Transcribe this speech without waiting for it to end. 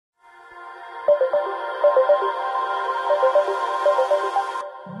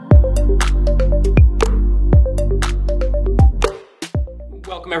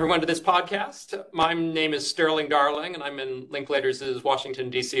welcome everyone to this podcast. My name is Sterling Darling, and I'm in Linklaters' Washington,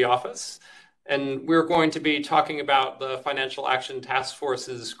 D.C. office. And we're going to be talking about the Financial Action Task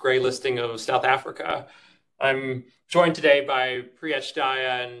Force's greylisting of South Africa. I'm joined today by Priyesh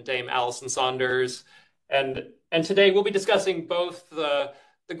Daya and Dame Alison Saunders. And today we'll be discussing both the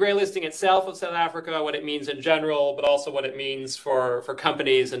greylisting itself of South Africa, what it means in general, but also what it means for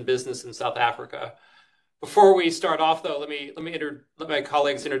companies and business in South Africa. Before we start off, though, let my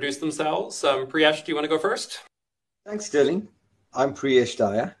colleagues introduce themselves. Priyesh, do you want to go first? Thanks, Sterling. I'm Priyesh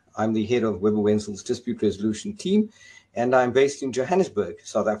Daya. I'm the head of Webber Wentzel's dispute resolution team, and I'm based in Johannesburg,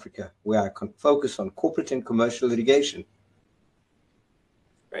 South Africa, where I can focus on corporate and commercial litigation.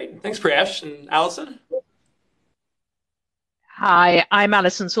 Great. Thanks, Priyesh. And Alison? Hi, I'm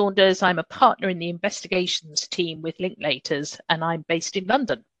Alison Saunders. I'm a partner in the investigations team with Linklaters, and I'm based in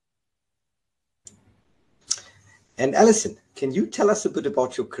London. And Alison, can you tell us a bit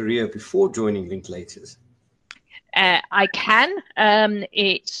about your career before joining Linklaters? I can.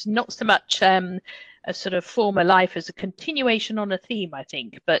 It's not so much a sort of former life as a continuation on a theme, I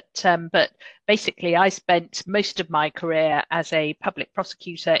think. But basically, I spent most of my career as a public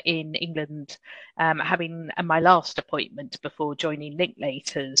prosecutor in England, having my last appointment before joining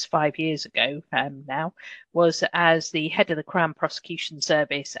Linklaters 5 years ago now was as the head of the Crown Prosecution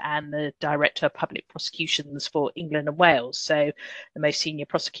Service and the Director of Public Prosecutions for England and Wales. So the most senior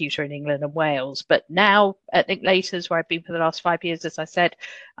prosecutor in England and Wales. But now at Linklaters, where I've been for the last 5 years, as I said,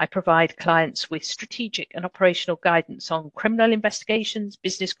 I provide clients with strategic and operational guidance on criminal investigations,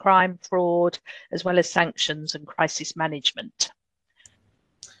 business crime, fraud, as well as sanctions and crisis management.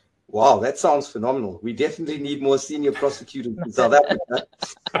 Wow, that sounds phenomenal. We definitely need more senior prosecutors in South Africa.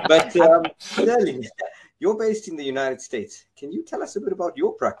 But Sterling, you're based in the United States. Can you tell us a bit about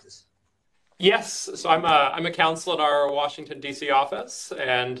your practice? Yes, so I'm a counsel in our Washington, D.C. office,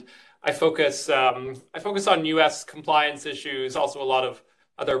 and I focus on U.S. compliance issues, also a lot of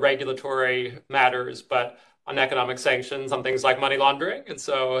other regulatory matters, but on economic sanctions, on things like money laundering. And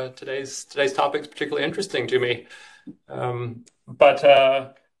so today's topic is particularly interesting to me. But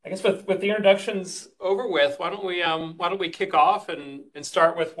I guess with the introductions over with, why don't we kick off and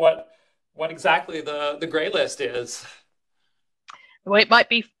start with what exactly the grey list is? Well, it might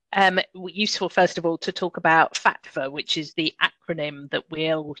be useful, first of all, to talk about FATF, which is the acronym that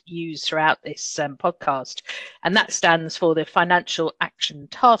we'll use throughout this podcast. And that stands for the Financial Action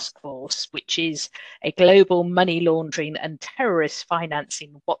Task Force, which is a global money laundering and terrorist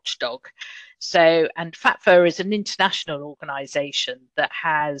financing watchdog. So, and FATF is an international organization that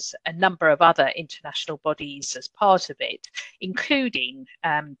has a number of other international bodies as part of it, including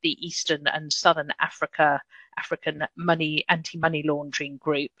the Eastern and Southern African anti-money laundering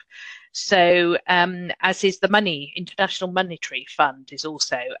group. So, as is the International Monetary Fund is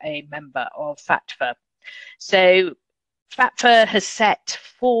also a member of FATF. So, FATF has set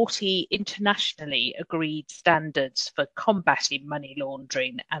 40 internationally agreed standards for combating money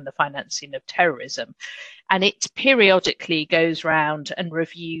laundering and the financing of terrorism. And it periodically goes round and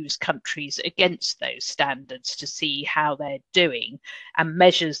reviews countries against those standards to see how they're doing and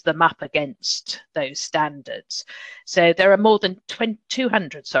measures them up against those standards. So there are more than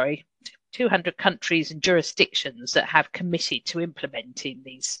 200 countries and jurisdictions that have committed to implementing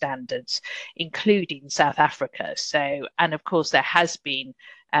these standards, including South Africa. So, and of course, there has been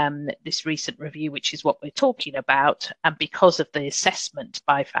this recent review, which is what we're talking about. And because of the assessment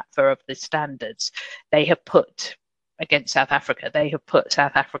by FATF of the standards, they have put South Africa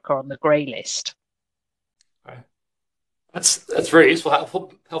on the grey list. Okay. That's very useful,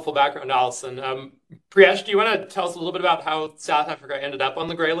 helpful background, Alison. Priyesh, do you want to tell us a little bit about how South Africa ended up on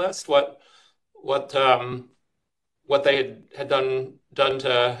the grey list? What they had done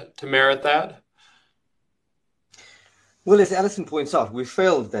to merit that? Well, as Alison points out, we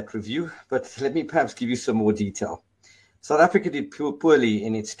failed that review, but let me perhaps give you some more detail. South Africa did poorly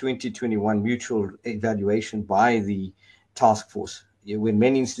in its 2021 mutual evaluation by the task force, when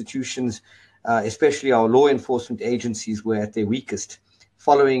many institutions, especially our law enforcement agencies, were at their weakest,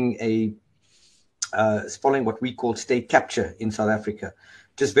 following what we call state capture in South Africa.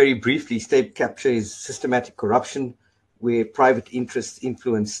 Just very briefly, state capture is systematic corruption where private interests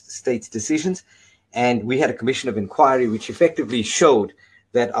influence states' decisions. And we had a commission of inquiry which effectively showed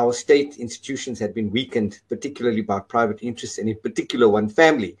that our state institutions had been weakened, particularly by private interests, and in particular one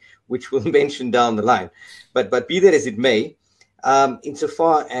family, which we'll mention down the line. But be that as it may,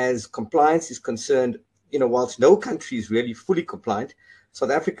 insofar as compliance is concerned, whilst no country is really fully compliant,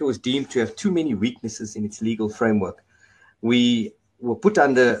 South Africa was deemed to have too many weaknesses in its legal framework. We were put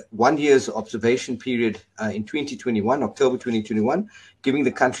under 1 year's observation period in 2021, October 2021, giving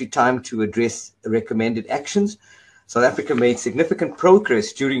the country time to address the recommended actions. South Africa made significant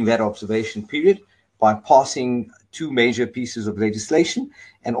progress during that observation period by passing 2 major pieces of legislation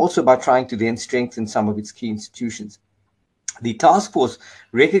and also by trying to then strengthen some of its key institutions. The task force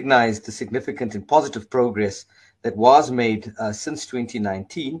recognized the significant and positive progress that was made since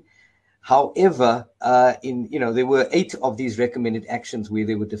 2019. However, there were 8 of these recommended actions where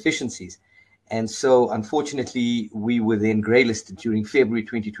there were deficiencies. And so, unfortunately, we were then greylisted during February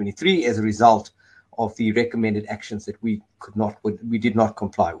 2023 as a result of the recommended actions that we did not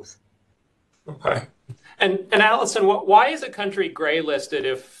comply with. Okay. And Alison, why is a country greylisted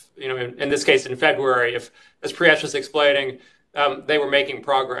if, in this case in February, if, as Priyesh was explaining, they were making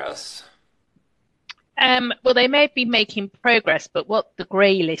progress? Well, they may be making progress, but what the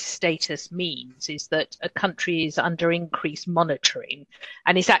grey list status means is that a country is under increased monitoring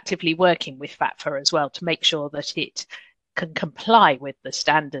and is actively working with FATF as well to make sure that it can comply with the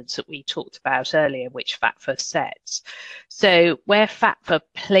standards that we talked about earlier, which FATF sets. So where FATF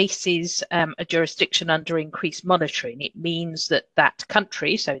places a jurisdiction under increased monitoring, it means that that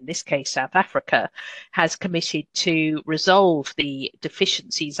country, so in this case South Africa, has committed to resolve the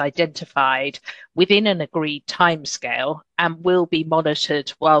deficiencies identified within an agreed timescale and will be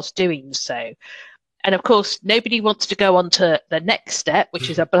monitored whilst doing so. And of course, nobody wants to go on to the next step,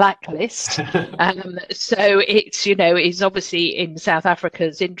 which is a blacklist. So it's obviously in South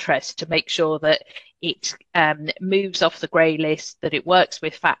Africa's interest to make sure that it moves off the grey list, that it works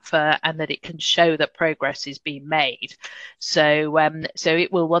with FATF, and that it can show that progress is being made. So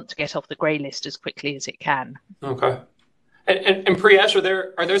it will want to get off the grey list as quickly as it can. Okay. And Priyesh,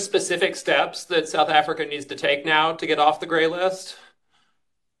 are there specific steps that South Africa needs to take now to get off the grey list?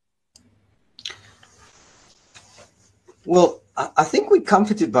 Well, I think we're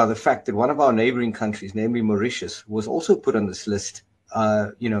comforted by the fact that one of our neighboring countries, namely Mauritius, was also put on this list,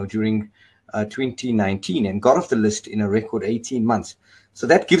 during 2019 and got off the list in a record 18 months. So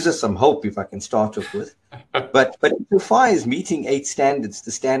that gives us some hope, if I can start off with. But so far as meeting 8 standards,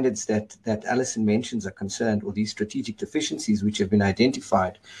 the standards that Alison mentions are concerned, or these strategic deficiencies which have been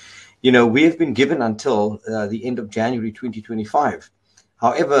identified, we have been given until the end of January 2025.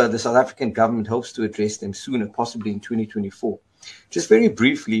 However, the South African government hopes to address them sooner, possibly in 2024. Just very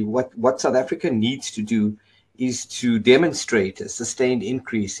briefly, what South Africa needs to do is to demonstrate a sustained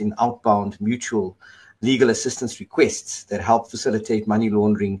increase in outbound mutual legal assistance requests that help facilitate money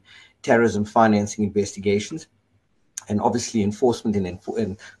laundering, terrorism financing investigations, and obviously enforcement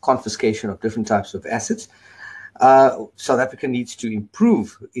and confiscation of different types of assets. South Africa needs to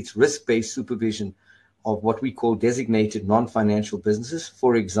improve its risk-based supervision of what we call designated non-financial businesses.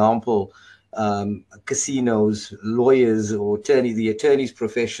 For example, casinos, lawyers, or the attorney's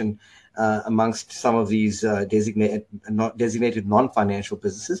profession, amongst some of these designated non-financial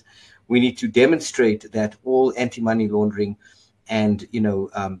businesses. We need to demonstrate that all anti-money laundering and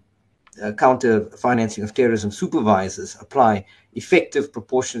counter financing of terrorism supervisors apply effective,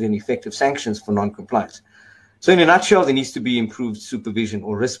 proportionate, and effective sanctions for non-compliance. So in a nutshell, there needs to be improved supervision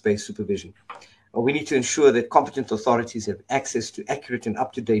or risk-based supervision. We need to ensure that competent authorities have access to accurate and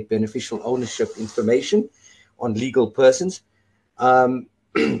up-to-date beneficial ownership information on legal persons.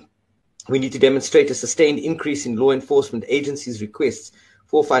 We need to demonstrate a sustained increase in law enforcement agencies' requests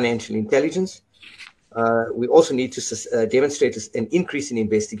for financial intelligence. We also need to demonstrate an increase in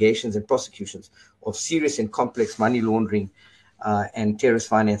investigations and prosecutions of serious and complex money laundering and terrorist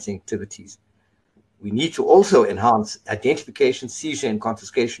financing activities. We need to also enhance identification, seizure, and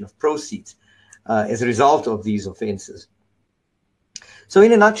confiscation of proceeds as a result of these offenses. So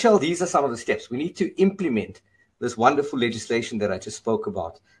in a nutshell, these are some of the steps. We need to implement this wonderful legislation that I just spoke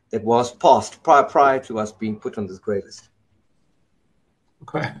about that was passed prior to us being put on this grey list.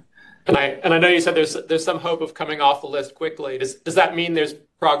 Okay. And I know you said there's some hope of coming off the list quickly. Does that mean there's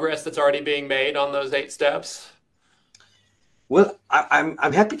progress that's already being made on those 8 steps? Well, I'm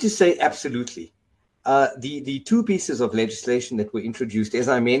happy to say absolutely. The 2 pieces of legislation that were introduced, as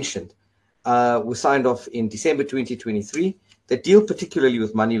I mentioned, were signed off in December 2023 that deal particularly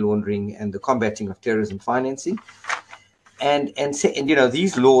with money laundering and the combating of terrorism financing. And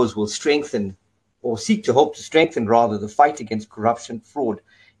these laws will strengthen, or hope to strengthen rather, the fight against corruption, fraud,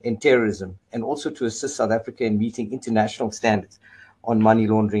 and terrorism, and also to assist South Africa in meeting international standards on money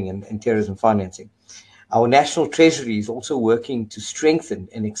laundering and terrorism financing. Our National Treasury is also working to strengthen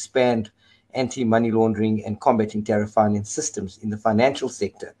and expand anti-money laundering and combating terror finance systems in the financial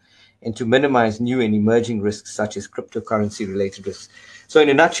sector, and to minimize new and emerging risks such as cryptocurrency-related risks. So in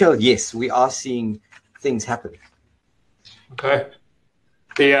a nutshell, yes, we are seeing things happen. Okay.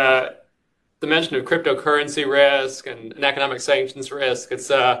 The mention of cryptocurrency risk and economic sanctions risk, it's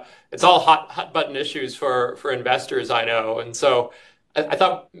all hot button issues for investors, I know. And so I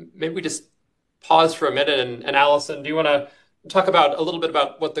thought maybe we just pause for a minute. And Alison, do you want to talk about a little bit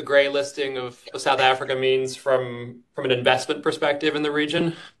about what the gray listing of South Africa means from an investment perspective in the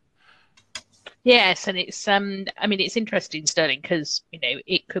region? Yes, and it's I mean it's interesting, Sterling, because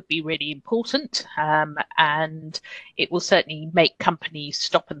it could be really important, and it will certainly make companies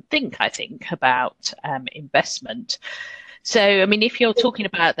stop and think, I think, about investment. So, I mean, if you're talking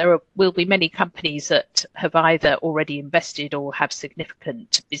about will be many companies that have either already invested or have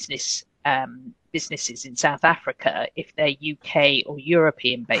significant businesses in South Africa, if they're UK or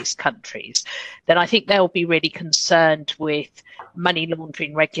European based countries, then I think they'll be really concerned with money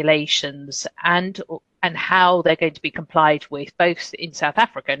laundering regulations and how they're going to be complied with both in South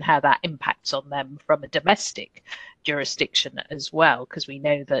Africa and how that impacts on them from a domestic jurisdiction as well, because we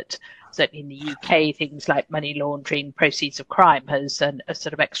know that certainly in the UK things like money laundering, proceeds of crime has a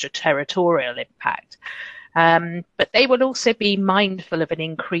sort of extraterritorial impact. But they will also be mindful of an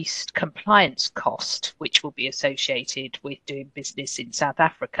increased compliance cost, which will be associated with doing business in South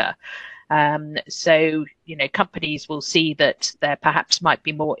Africa. So, companies will see that there perhaps might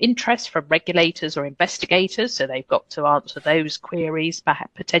be more interest from regulators or investigators, so they've got to answer those queries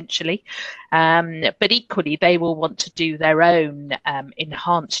potentially. But equally, they will want to do their own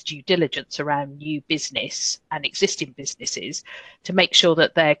enhanced due diligence around new business and existing businesses to make sure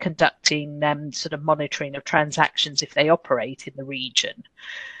that they're conducting sort of monitoring of transactions if they operate in the region.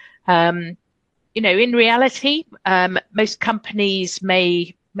 In reality, most companies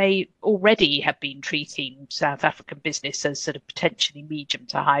may already have been treating South African business as sort of potentially medium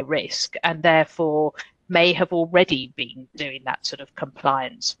to high risk, and therefore may have already been doing that sort of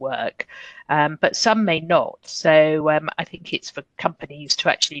compliance work, but some may not. So I think it's for companies to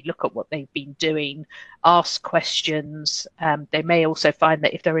actually look at what they've been doing, ask questions. They may also find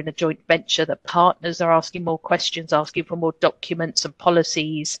that if they're in a joint venture, that partners are asking more questions, asking for more documents and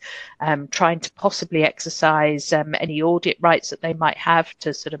policies, trying to possibly exercise any audit rights that they might have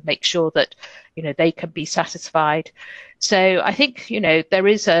to sort of make sure that they can be satisfied. So I think there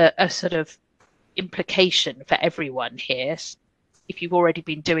is a sort of implication for everyone here. If you've already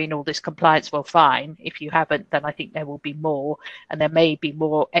been doing all this compliance, well, fine. If you haven't, then I think there will be more, and there may be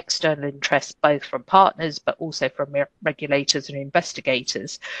more external interest, both from partners, but also from regulators and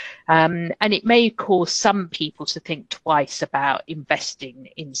investigators. And it may cause some people to think twice about investing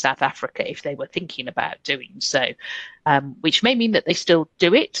in South Africa if they were thinking about doing so, which may mean that they still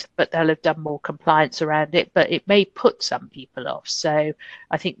do it, but they'll have done more compliance around it, but it may put some people off. So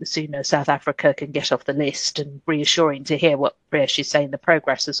I think the sooner South Africa can get off the list, and reassuring to hear what Priyesh is saying, the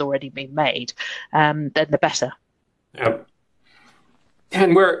progress has already been made, then the better. Yep.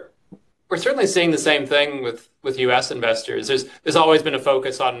 And we're certainly seeing the same thing with U.S. investors. There's always been a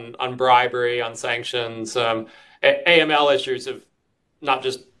focus on bribery, on sanctions. AML issues have, not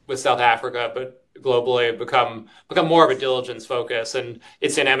just with South Africa, but globally, become more of a diligence focus, and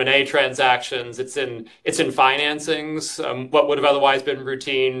it's in M&A transactions, it's in financings. What would have otherwise been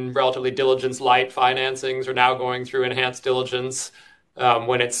routine, relatively diligence light financings are now going through enhanced diligence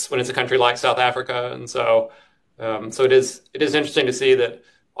when it's a country like South Africa, and so it is interesting to see that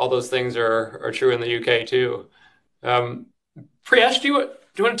all those things are true in the UK too. Priyesh, do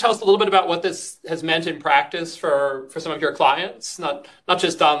you want to tell us a little bit about what this has meant in practice for some of your clients, not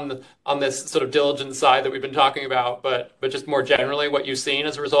just on this sort of diligence side that we've been talking about, but just more generally what you've seen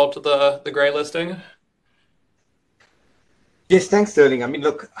as a result of the grey listing? Yes, thanks, Sterling. I mean,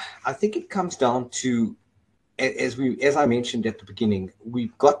 look, I think it comes down to, as I mentioned at the beginning,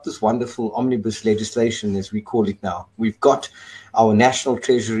 we've got this wonderful omnibus legislation, as we call it now. We've got our national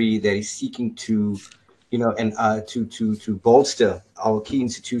treasury that is seeking to to bolster our key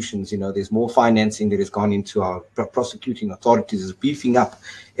institutions. There's more financing that has gone into our prosecuting authorities, is beefing up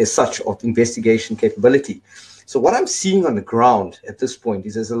as such of investigation capability. So what I'm seeing on the ground at this point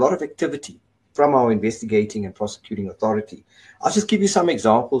is there's a lot of activity from our investigating and prosecuting authority. I'll just give you some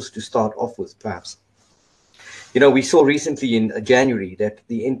examples to start off with, perhaps. We saw recently in January that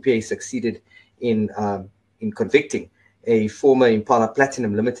the NPA succeeded in convicting a former Impala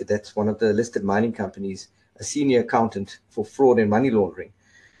Platinum Limited, that's one of the listed mining companies, a senior accountant for fraud and money laundering.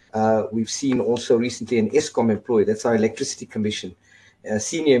 We've seen also recently an Eskom employee, that's our electricity commission, a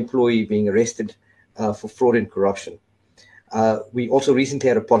senior employee being arrested for fraud and corruption. We also recently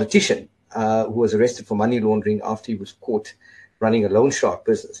had a politician who was arrested for money laundering after he was caught running a loan shark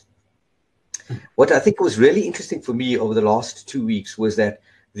business. What I think was really interesting for me over the last 2 weeks was that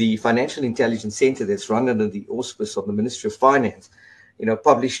the Financial Intelligence Center, that's run under the auspice of the Ministry of Finance,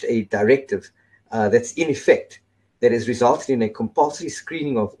 published a directive that's in effect that has resulted in a compulsory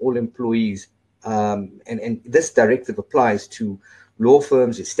screening of all employees. And this directive applies to law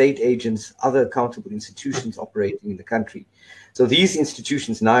firms, estate agents, other accountable institutions operating in the country. So these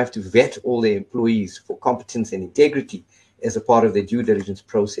institutions now have to vet all their employees for competence and integrity as a part of their due diligence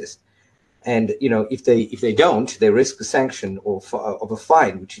process. And if they don't, they risk a sanction of a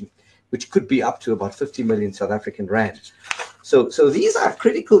fine, which could be up to about 50 million South African rand. So these are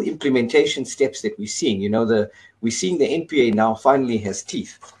critical implementation steps that we're seeing. We're seeing the NPA now finally has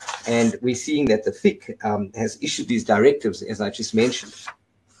teeth, and we're seeing that the FIC has issued these directives, as I just mentioned,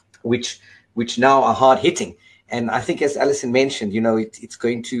 which now are hard hitting. And I think, as Alison mentioned,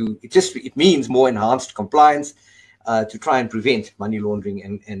 it means more enhanced compliance to try and prevent money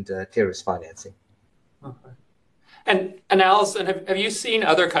laundering and terrorist financing. Okay. And Alison, have you seen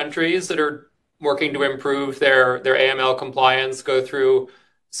other countries that are working to improve their AML compliance go through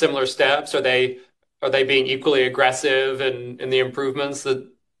similar steps? Are they being equally aggressive in the improvements that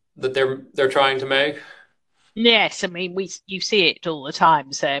they're trying to make? Yes, I mean you see it all the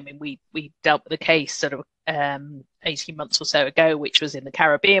time. So I mean we dealt with a case sort of 18 months or so ago, which was in the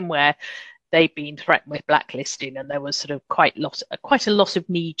Caribbean, where they've been threatened with blacklisting, and there was sort of quite a lot of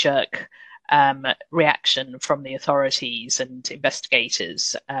knee-jerk reaction from the authorities and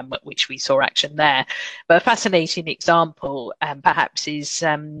investigators, which we saw action there. But a fascinating example, perhaps, is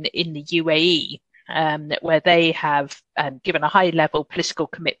in the UAE, where they have given a high-level political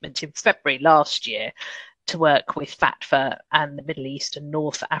commitment in February last year to work with FATF and the Middle East and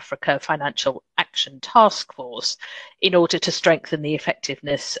North Africa Financial Action Task Force in order to strengthen the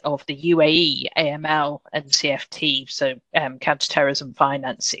effectiveness of the UAE AML and CFT, so counterterrorism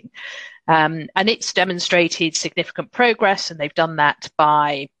financing. And it's demonstrated significant progress, and they've done that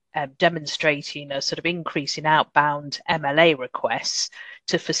by demonstrating a sort of increase in outbound MLA requests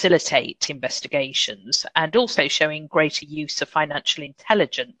to facilitate investigations, and also showing greater use of financial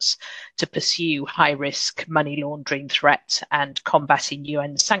intelligence to pursue high-risk money laundering threats and combating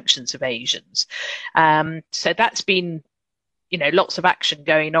UN sanctions evasions. So that's been, lots of action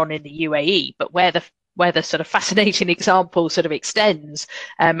going on in the UAE, but where the sort of fascinating example sort of extends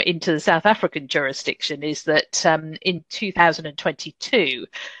into the South African jurisdiction is that in 2022,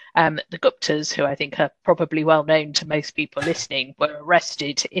 the Guptas, who I think are probably well known to most people listening, were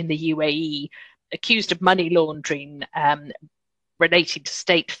arrested in the UAE, accused of money laundering relating to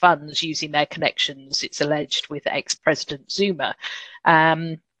state funds using their connections, it's alleged, with ex-President Zuma.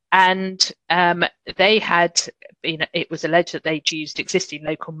 It was alleged that they'd used existing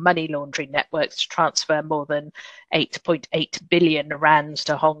local money laundering networks to transfer more than 8.8 billion rands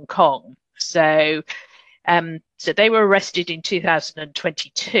to Hong Kong. So they were arrested in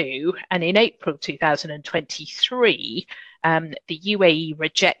 2022, and in April 2023, the UAE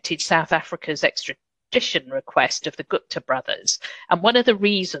rejected South Africa's extradition request of the Gupta brothers. And one of the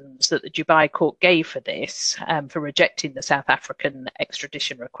reasons that the Dubai court gave for this, for rejecting the South African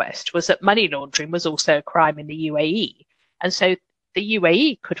extradition request, was that money laundering was also a crime in the UAE. And so the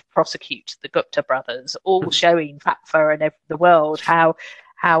UAE could prosecute the Gupta brothers, all showing FATF and the world how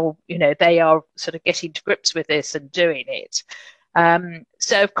they are sort of getting to grips with this and doing it.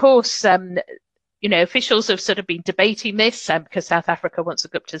 So of course, officials have sort of been debating this because South Africa wants the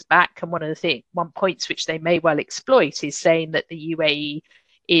Guptas back, and one points which they may well exploit is saying that the UAE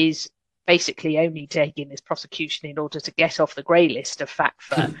is basically only taking this prosecution in order to get off the grey list of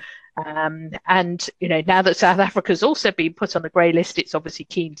FATF. And now that South Africa's also been put on the grey list, it's obviously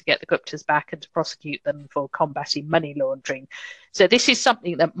keen to get the Guptas back and to prosecute them for combating money laundering. So this is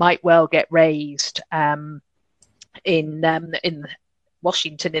something that might well get raised in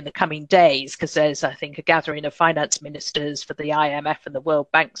Washington in the coming days, because there's, I think, a gathering of finance ministers for the IMF and the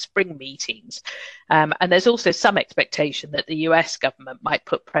World Bank spring meetings. And there's also some expectation that the US government might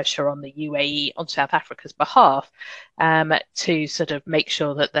put pressure on the UAE on South Africa's behalf to sort of make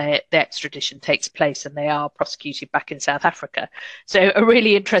sure that the extradition takes place and they are prosecuted back in South Africa. So a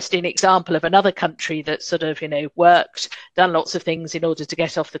really interesting example of another country that sort of, done lots of things in order to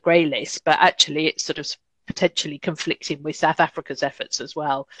get off the grey list, but actually it's sort of potentially conflicting with South Africa's efforts as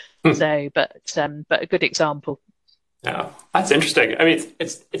well. So, but a good example. Yeah, that's interesting. I mean,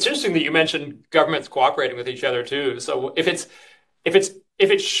 it's interesting that you mentioned governments cooperating with each other too. So if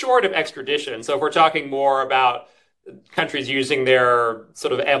it's short of extradition, so if we're talking more about countries using their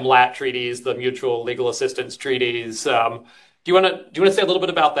sort of MLAT treaties, the mutual legal assistance treaties, do you want to say a little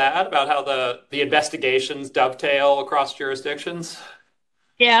bit about that, about how the investigations dovetail across jurisdictions?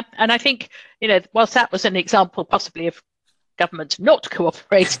 Yeah, and I think, whilst that was an example possibly of governments not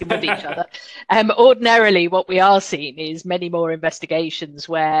cooperating with each other. Ordinarily, what we are seeing is many more investigations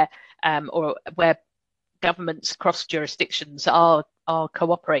where governments across jurisdictions are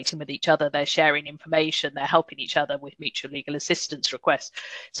cooperating with each other. They're sharing information. They're helping each other with mutual legal assistance requests.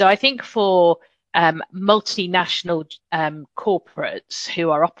 So I think for multinational corporates who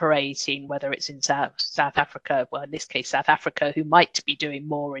are operating, whether it's in South Africa, well, in this case, South Africa, who might be doing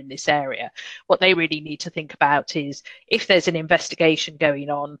more in this area, what they really need to think about is if there's an investigation going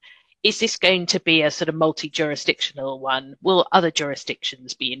on, is this going to be a sort of multi-jurisdictional one? Will other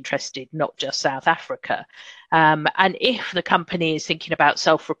jurisdictions be interested, not just South Africa? And if the company is thinking about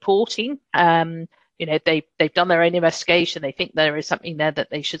self-reporting, they've done their own investigation. They think there is something there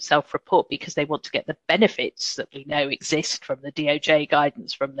that they should self-report because they want to get the benefits that we know exist from the DOJ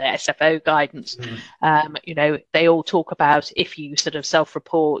guidance, from the SFO guidance. They all talk about if you sort of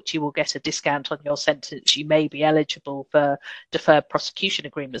self-report, you will get a discount on your sentence. You may be eligible for deferred prosecution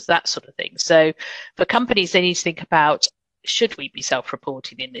agreements, that sort of thing. So for companies, they need to think about, should we be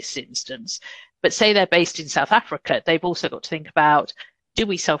self-reporting in this instance? But say they're based in South Africa, they've also got to think about, do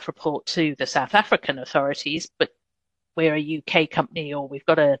we self-report to the South African authorities, but we're a UK company or we've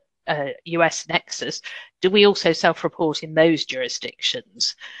got a US nexus? Do we also self-report in those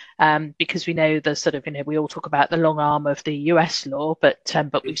jurisdictions? Because we know the sort of, we all talk about the long arm of the US law, but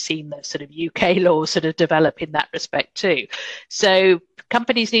we've seen the sort of UK law sort of develop in that respect too. So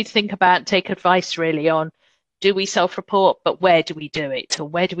companies need to think about, take advice really on, do we self-report, but where do we do it? Or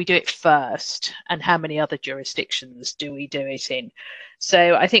where do we do it first? And how many other jurisdictions do we do it in?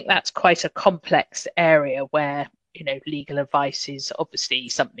 So I think that's quite a complex area where, legal advice is obviously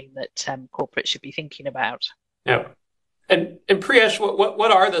something that corporates should be thinking about. Yeah. And Priyesh,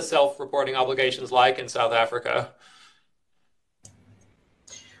 what are the self-reporting obligations like in South Africa?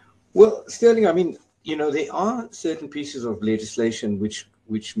 Well, Sterling, I mean, there are certain pieces of legislation which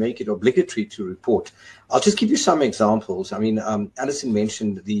make it obligatory to report. I'll just give you some examples. I mean, Alison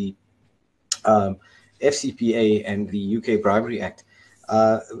mentioned the FCPA and the UK Bribery Act.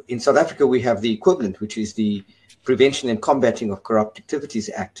 In South Africa, we have the equivalent, which is the Prevention and Combating of Corrupt Activities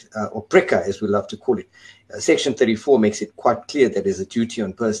Act, or PRECA, as we love to call it. Section 34 makes it quite clear that there's a duty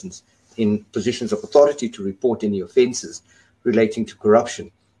on persons in positions of authority to report any offences relating to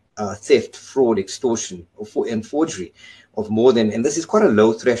corruption, theft, fraud, extortion, and forgery of more than, and this is quite a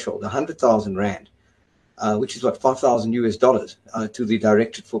low threshold, 100,000 Rand, which is what, $5,000 to the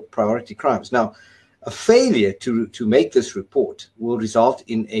Directorate for Priority Crimes. Now, a failure to make this report will result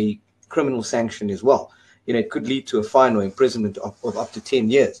in a criminal sanction as well. It could lead to a fine or imprisonment of up to 10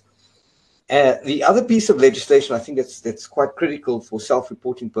 years. The other piece of legislation I think that's quite critical for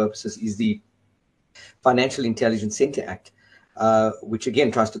self-reporting purposes is the Financial Intelligence Center Act, which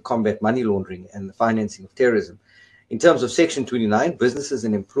again tries to combat money laundering and the financing of terrorism. In terms of Section 29, businesses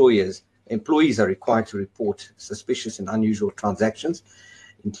and employees are required to report suspicious and unusual transactions,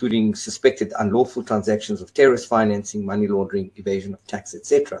 including suspected unlawful transactions of terrorist financing, money laundering, evasion of tax,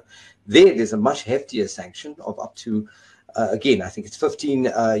 etc. There's a much heftier sanction of up to, again, I think it's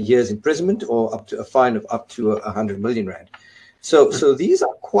 15 years imprisonment or up to a fine of up to 100 million Rand. So these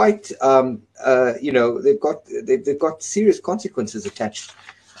are quite, they've got serious consequences attached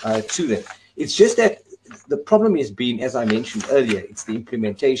to them. It's just that the problem has been, as I mentioned earlier, it's the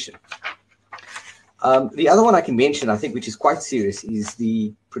implementation. The other one I can mention, I think, which is quite serious, is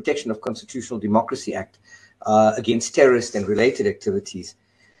the Protection of Constitutional Democracy Act against terrorist and related activities.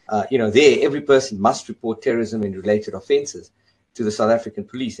 Every person must report terrorism and related offences to the South African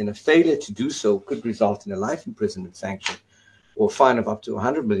police, and a failure to do so could result in a life imprisonment sanction or a fine of up to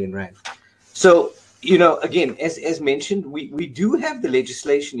 100 million Rand. So, again, as mentioned, we do have the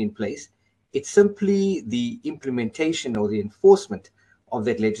legislation in place. It's simply the implementation or the enforcement of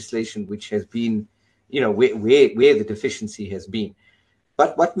that legislation which has been, where the deficiency has been.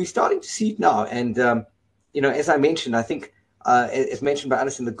 But what we're starting to see now, and, as I mentioned, I think, as mentioned by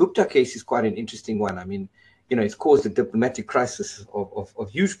Alison, the Gupta case is quite an interesting one. I mean, it's caused a diplomatic crisis of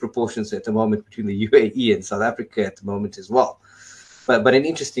huge proportions at the moment between the UAE and South Africa at the moment as well. But an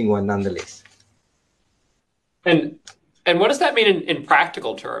interesting one nonetheless. And what does that mean in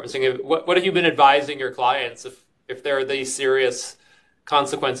practical terms? What have you been advising your clients if there are these serious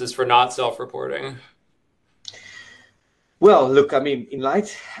consequences for not self-reporting? Well, look, I mean, in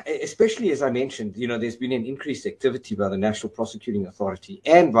light, especially as I mentioned, there's been an increased activity by the National Prosecuting Authority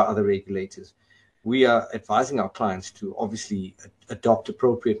and by other regulators. We are advising our clients to obviously adopt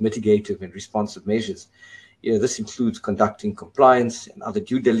appropriate mitigative and responsive measures. This includes conducting compliance and other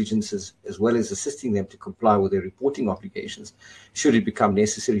due diligences, as well as assisting them to comply with their reporting obligations, should it become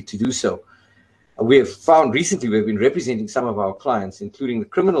necessary to do so. We have found recently, we've been representing some of our clients, including the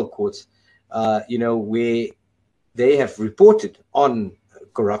criminal courts, where they have reported on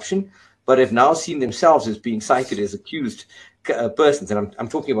corruption, but have now seen themselves as being cited as accused persons. And I'm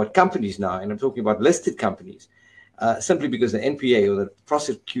talking about companies now, and I'm talking about listed companies, simply because the NPA, or the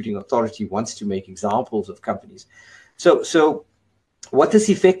prosecuting authority, wants to make examples of companies. So what this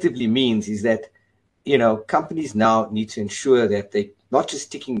effectively means is that, companies now need to ensure that they not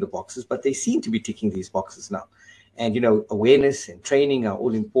just ticking the boxes, but they seem to be ticking these boxes now. And, awareness and training are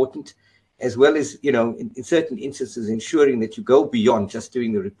all important, as well as, in certain instances, ensuring that you go beyond just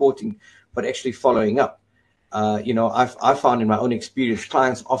doing the reporting, but actually following up. I've found in my own experience,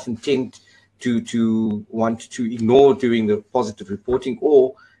 clients often tend to want to ignore doing the positive reporting,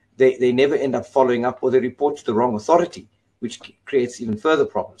 or they never end up following up, or they report to the wrong authority, which creates even further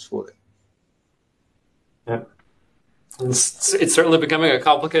problems for them. Yeah. It's certainly becoming a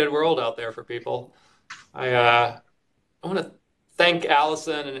complicated world out there for people. I want to thank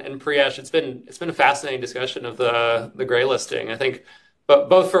Alison and Priyesh. It's been a fascinating discussion of the gray listing, I think, but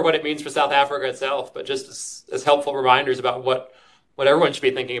both for what it means for South Africa itself, but just as helpful reminders about what everyone should be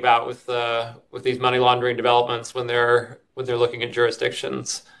thinking about with these money laundering developments when they're looking at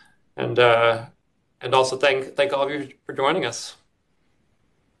jurisdictions. And also thank all of you for joining us.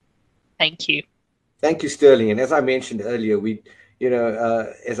 Thank you. Thank you, Sterling. And as I mentioned earlier,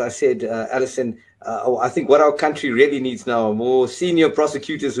 as I said, Alison, I think what our country really needs now are more senior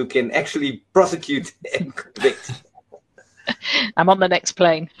prosecutors who can actually prosecute and convict. I'm on the next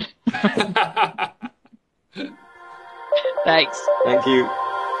plane. Thanks. Thank you.